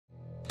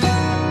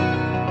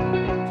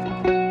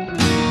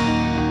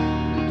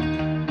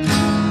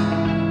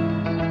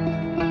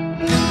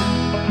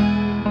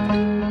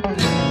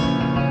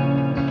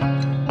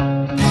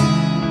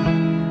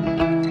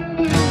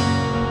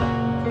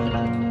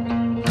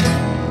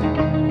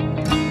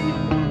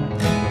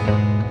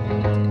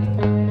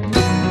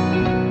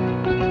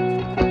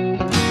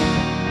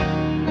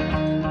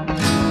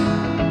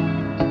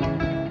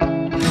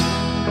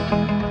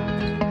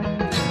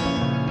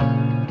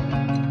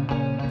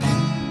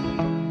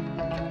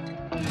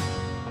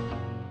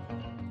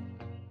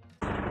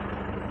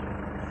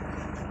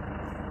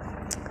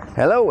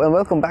Hello and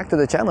welcome back to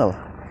the channel.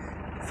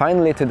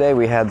 Finally today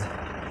we had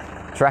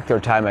tractor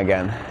time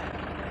again.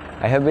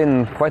 I have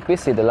been quite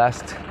busy the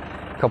last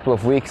couple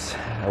of weeks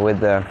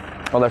with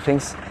other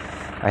things.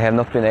 I have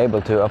not been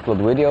able to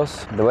upload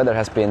videos. The weather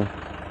has been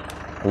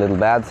a little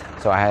bad,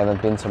 so I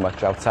haven't been so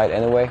much outside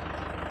anyway.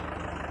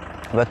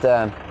 But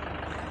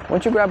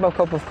won't you grab a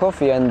cup of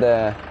coffee and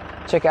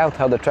check out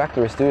how the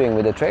tractor is doing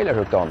with the trailer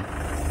hooked on.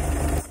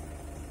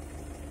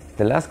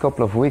 The last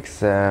couple of weeks,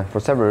 for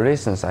several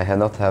reasons, I had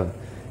not have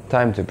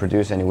time to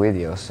produce any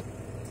videos.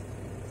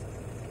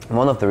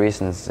 One of the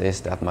reasons is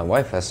that my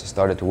wife has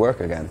started to work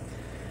again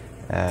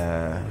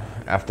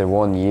after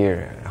 1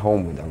 year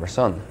home with our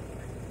son.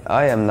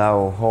 I am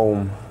now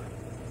home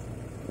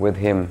with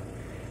him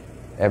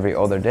every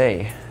other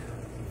day,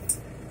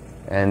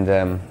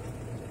 and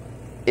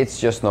it's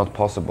just not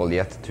possible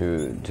yet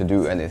to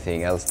do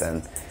anything else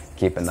than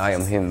keep an eye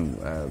on him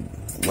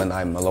when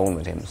I'm alone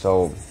with him.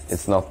 So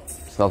it's not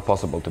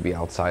possible to be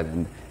outside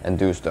and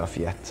do stuff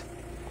yet.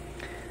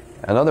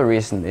 Another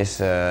reason is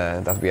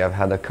that we have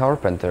had a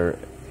carpenter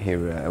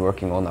here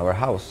working on our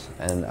house,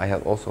 and I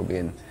have also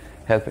been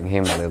helping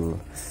him a little.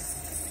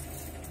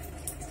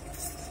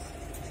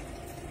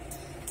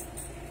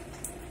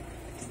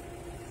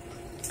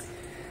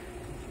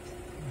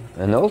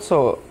 And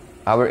also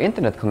our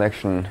internet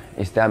connection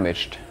is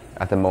damaged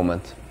at the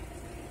moment.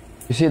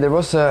 You see, there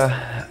was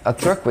a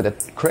truck with a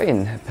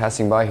crane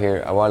passing by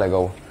here a while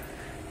ago,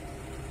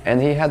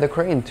 and he had the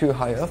crane too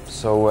high up,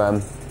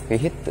 so he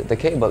hit the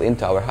cable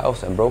into our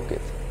house and broke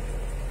it.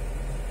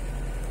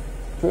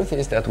 Truth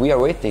is that we are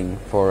waiting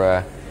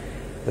for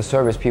the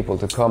service people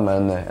to come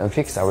and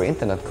fix our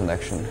internet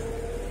connection.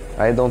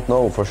 I don't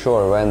know for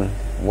sure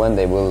when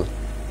they will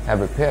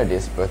have repaired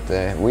this, but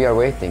we are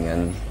waiting,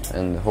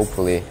 and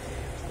hopefully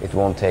it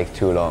won't take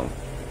too long.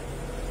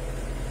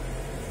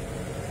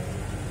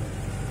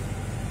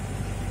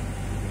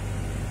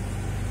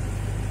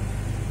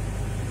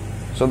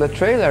 So the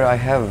trailer I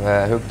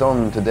have hooked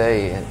on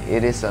today,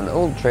 it is an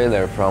old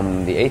trailer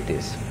from the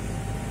 80s.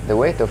 The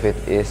weight of it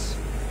is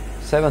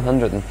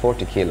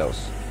 740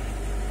 kilos,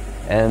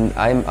 and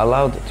I'm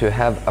allowed to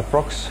have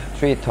approx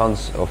 3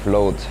 tons of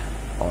load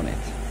on it.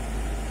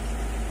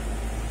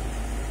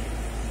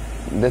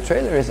 The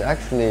trailer is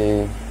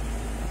actually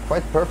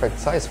quite perfect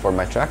size for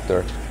my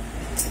tractor.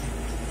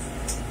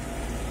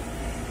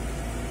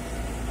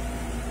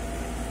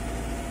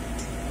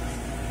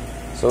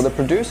 So the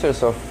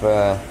producers of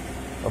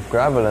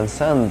gravel and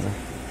sand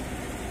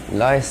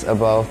lies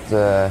about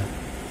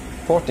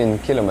 14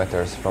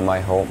 kilometers from my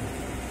home.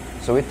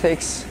 So it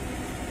takes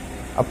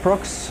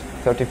approx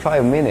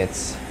 35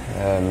 minutes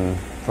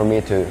for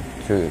me to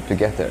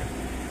get there.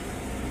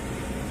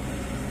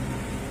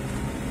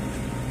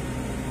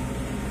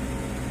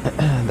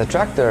 The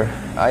tractor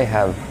I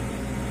have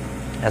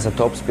has a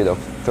top speed of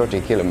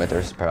 30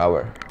 kilometers per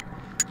hour.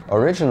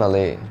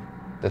 Originally,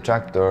 the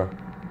tractor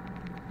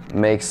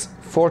makes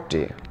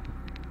 40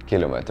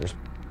 kilometers.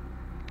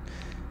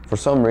 For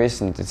some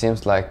reason, it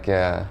seems like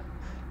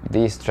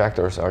these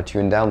tractors are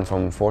tuned down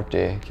from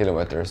 40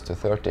 kilometers to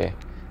 30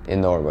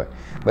 in Norway.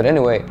 But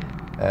anyway,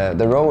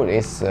 the road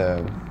is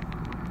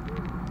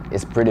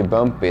pretty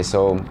bumpy,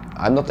 so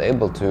I'm not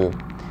able to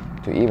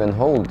even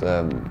hold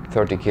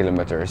 30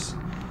 kilometers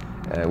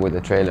with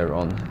the trailer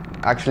on.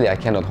 Actually, I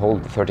cannot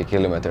hold 30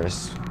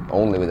 kilometers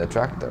only with a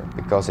tractor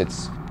because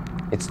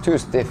it's too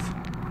stiff.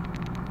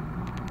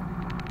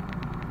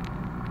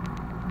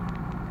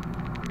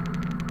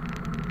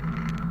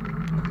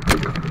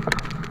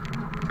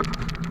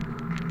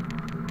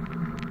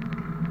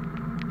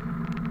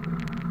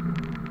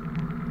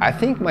 I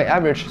think my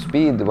average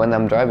speed when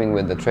I'm driving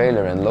with the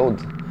trailer and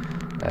load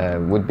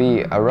would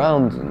be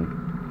around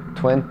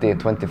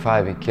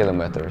 20-25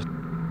 kilometers.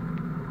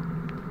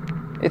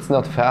 It's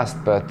not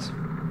fast, but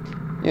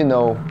you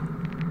know,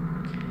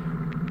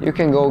 you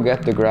can go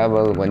get the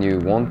gravel when you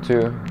want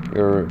to.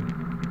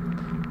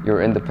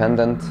 You're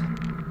independent,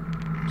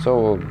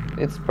 so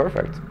it's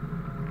perfect.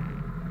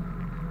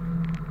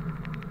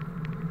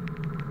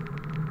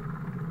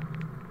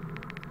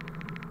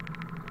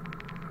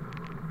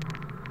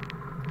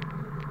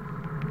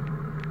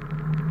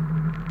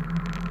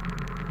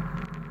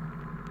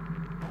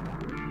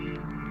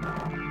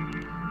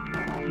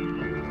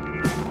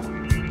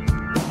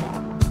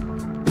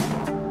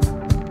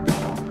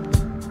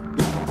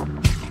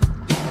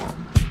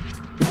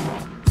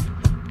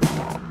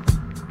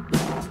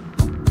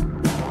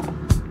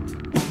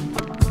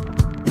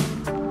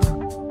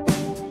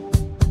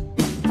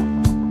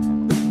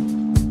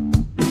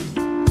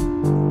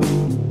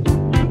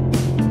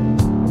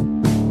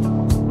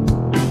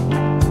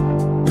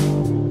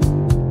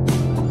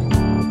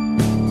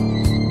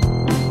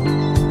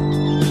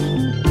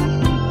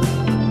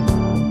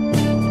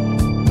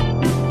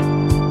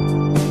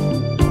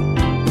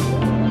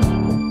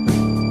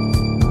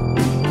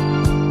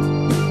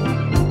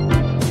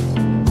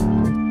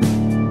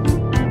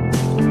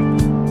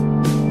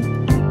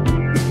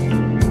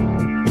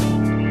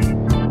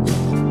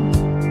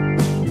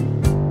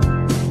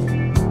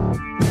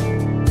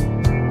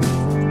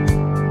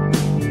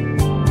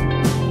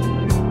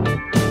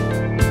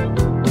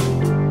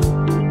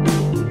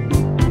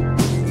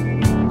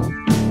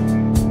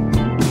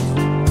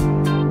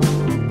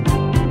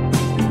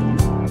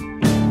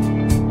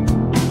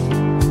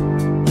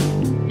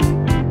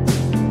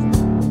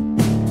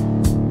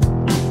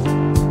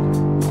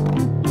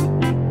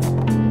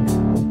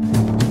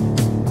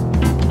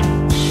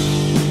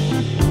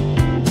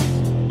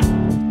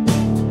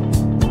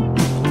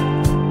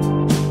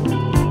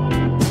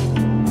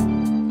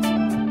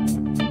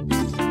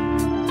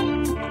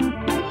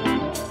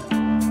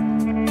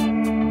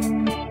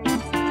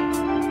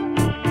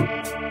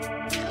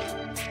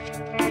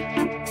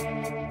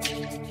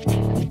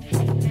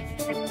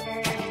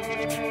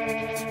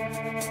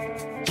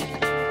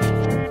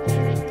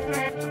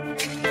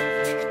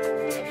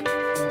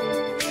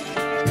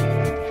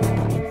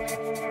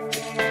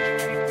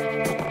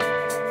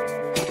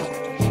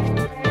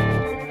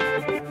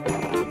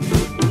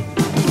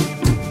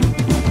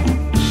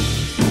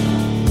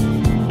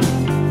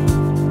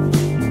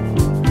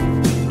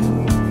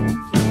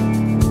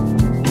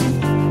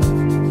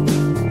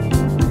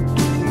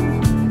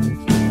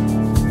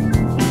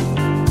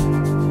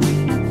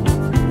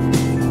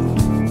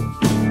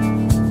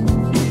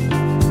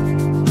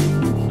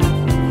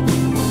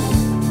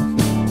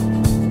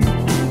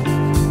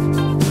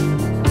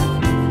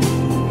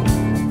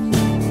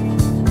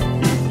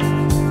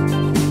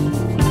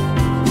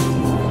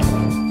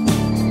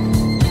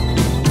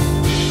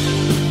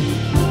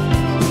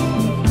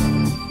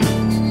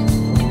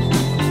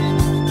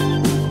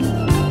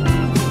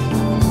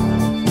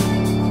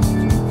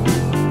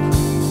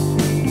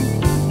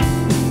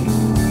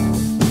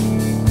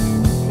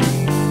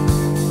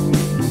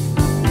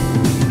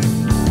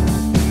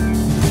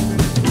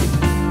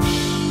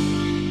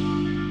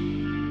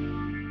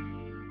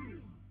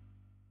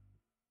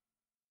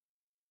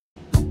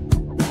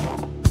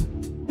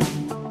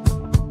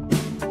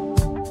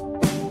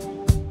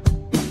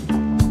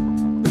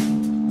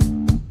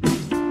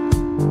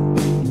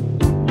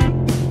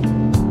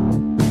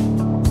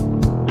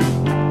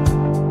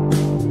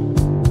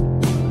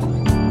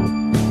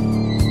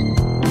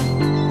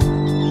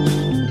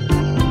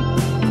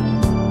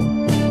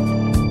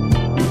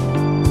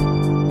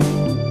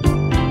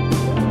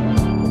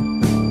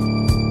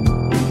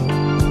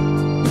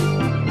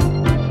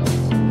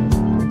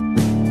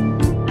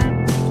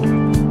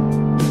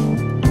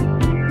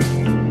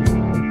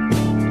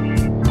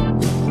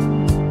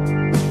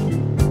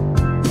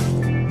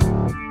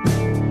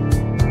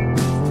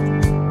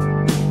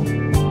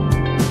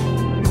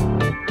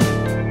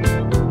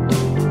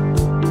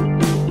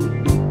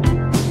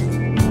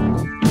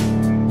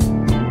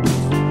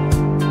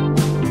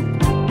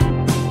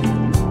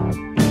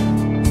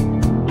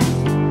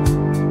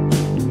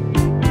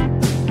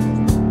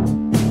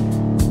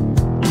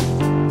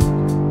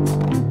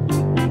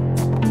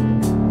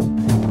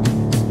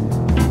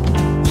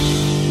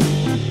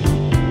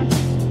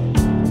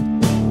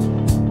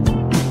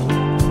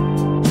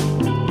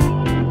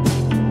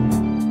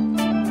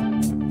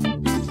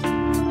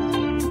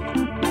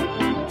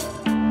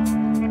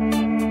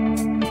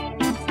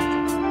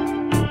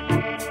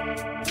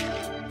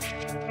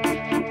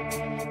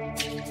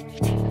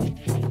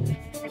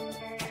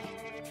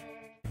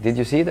 Did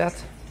you see that?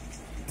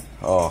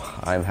 Oh,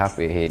 I'm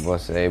happy he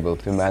was able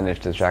to manage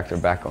the tractor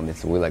back on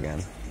its wheel again.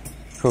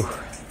 Whew.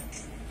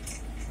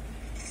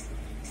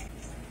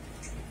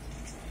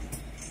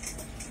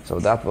 So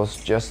that was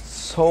just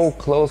so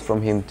close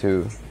from him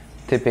to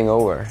tipping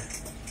over.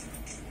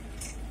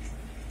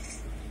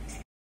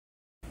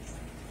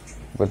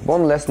 But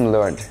one lesson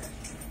learned.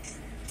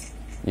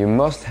 You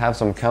must have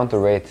some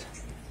counterweight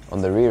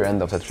on the rear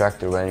end of the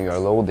tractor when you are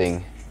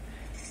loading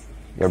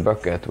your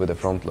bucket with a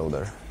front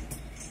loader.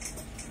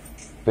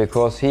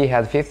 Because he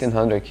had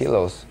 1500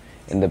 kilos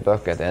in the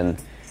bucket and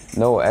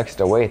no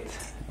extra weight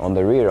on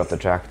the rear of the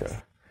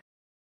tractor.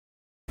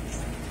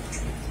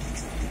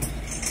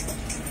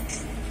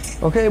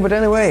 Okay, but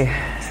anyway,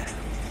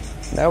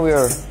 now we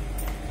are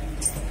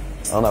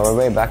on our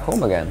way back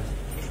home again.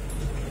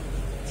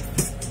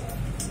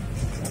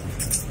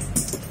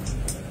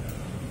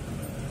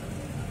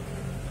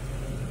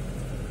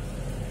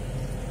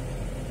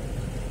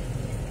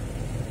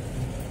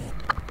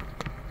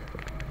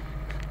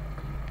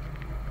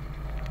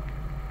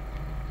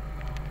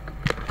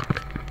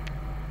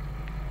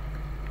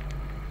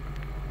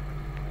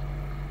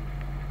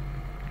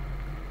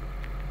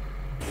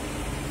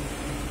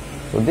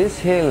 So this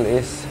hill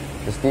is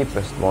the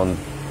steepest one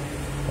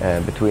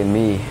between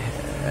me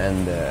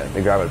and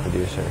the gravel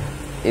producer.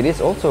 It is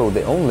also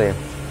the only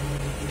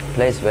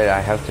place where I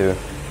have to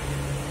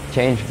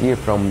change gear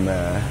from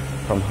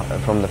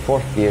the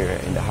fourth gear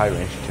in the high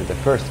range to the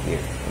first gear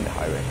in the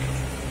high range.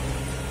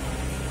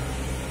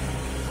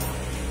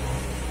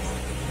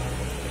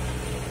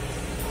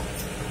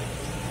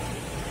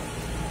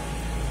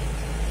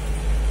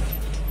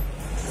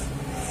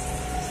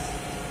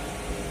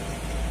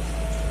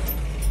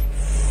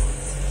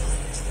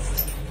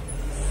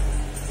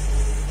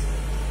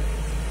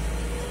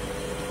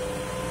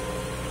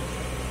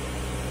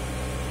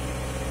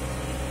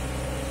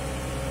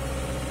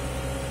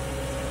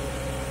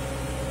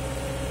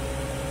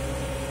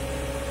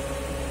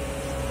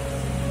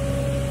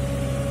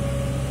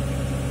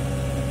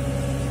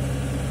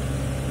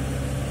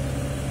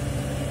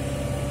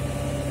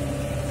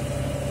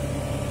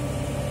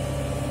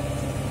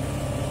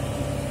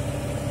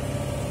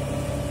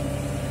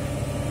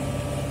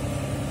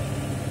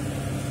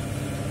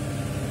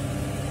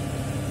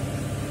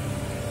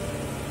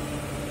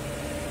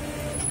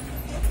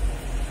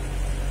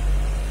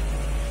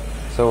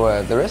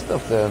 So the rest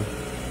of the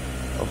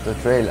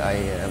trail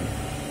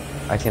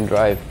I can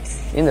drive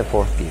in the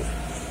fourth gear.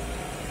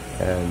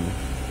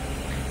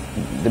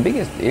 The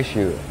biggest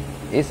issue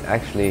is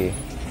actually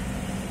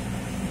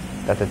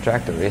that the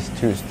tractor is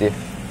too stiff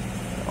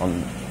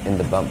in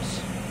the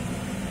bumps.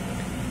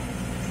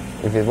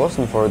 If it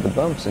wasn't for the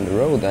bumps in the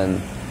road and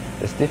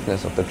the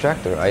stiffness of the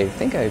tractor, I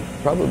think I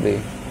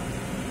probably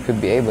could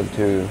be able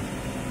to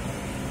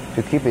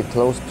keep it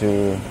close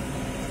to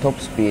top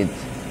speed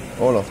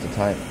all of the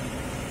time.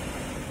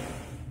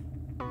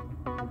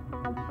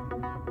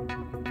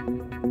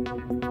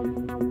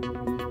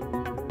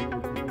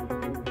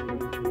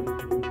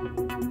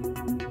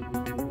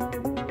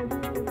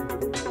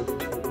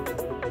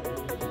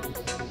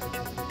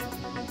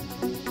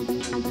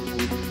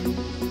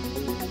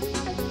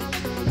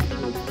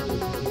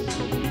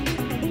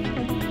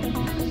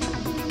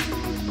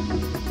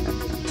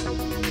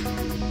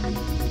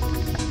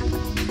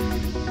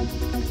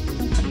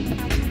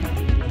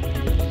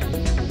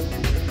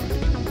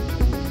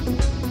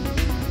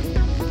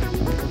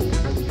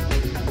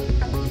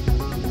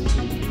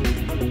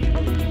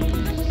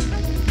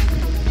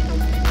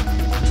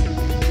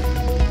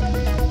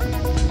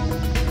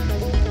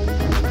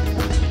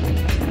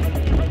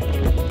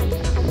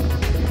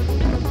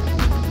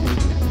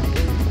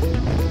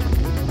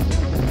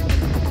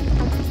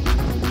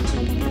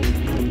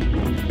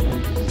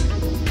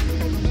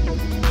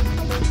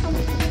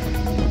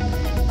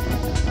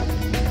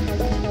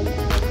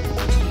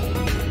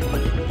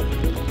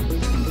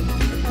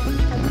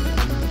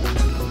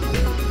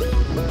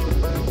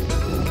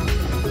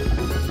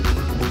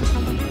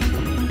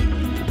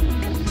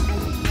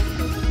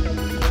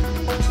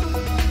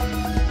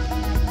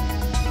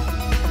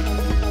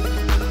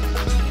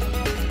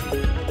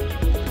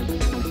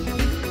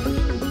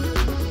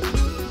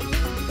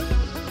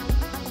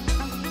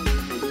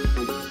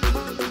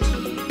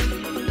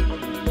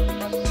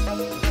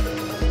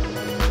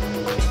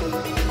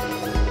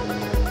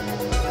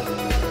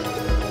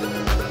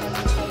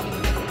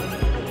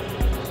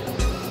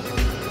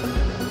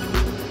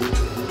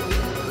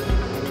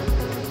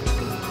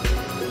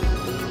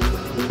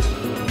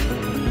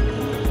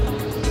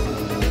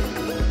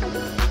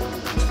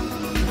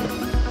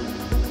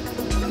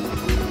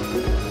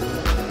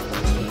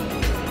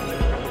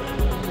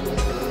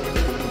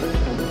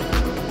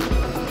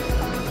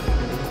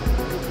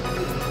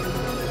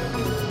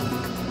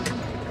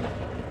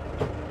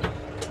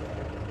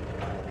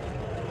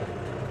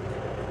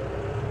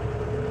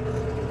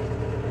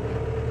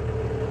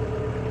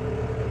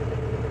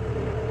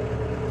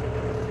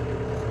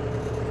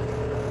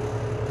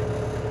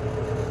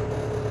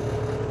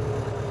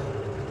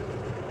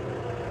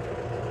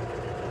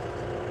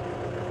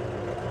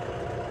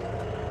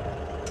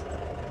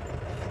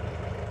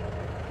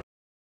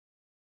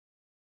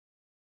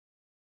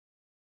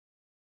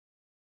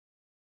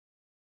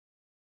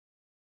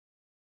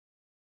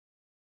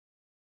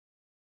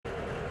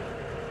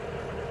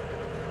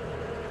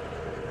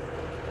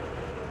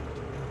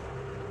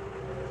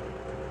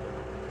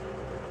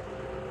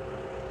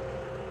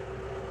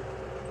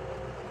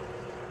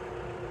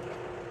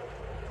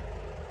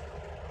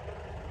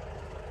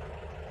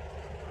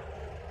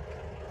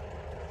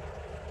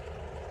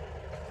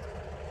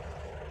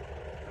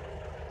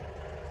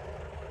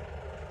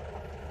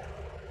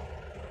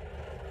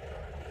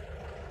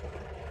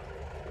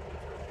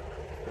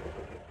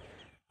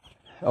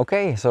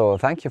 Okay, so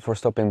thank you for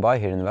stopping by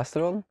here in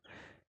Vesterålen.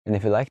 And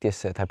if you like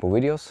this type of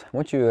videos,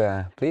 won't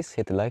you please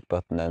hit the like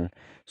button and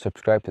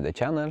subscribe to the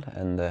channel,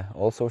 and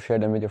also share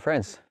them with your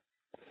friends.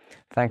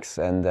 Thanks,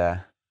 and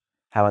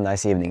have a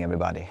nice evening,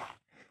 everybody.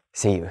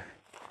 See you.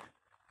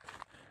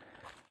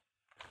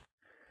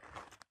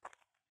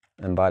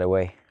 And by the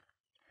way,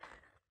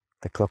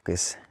 the clock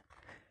is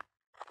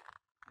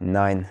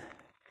 9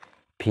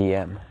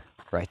 p.m.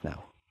 right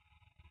now.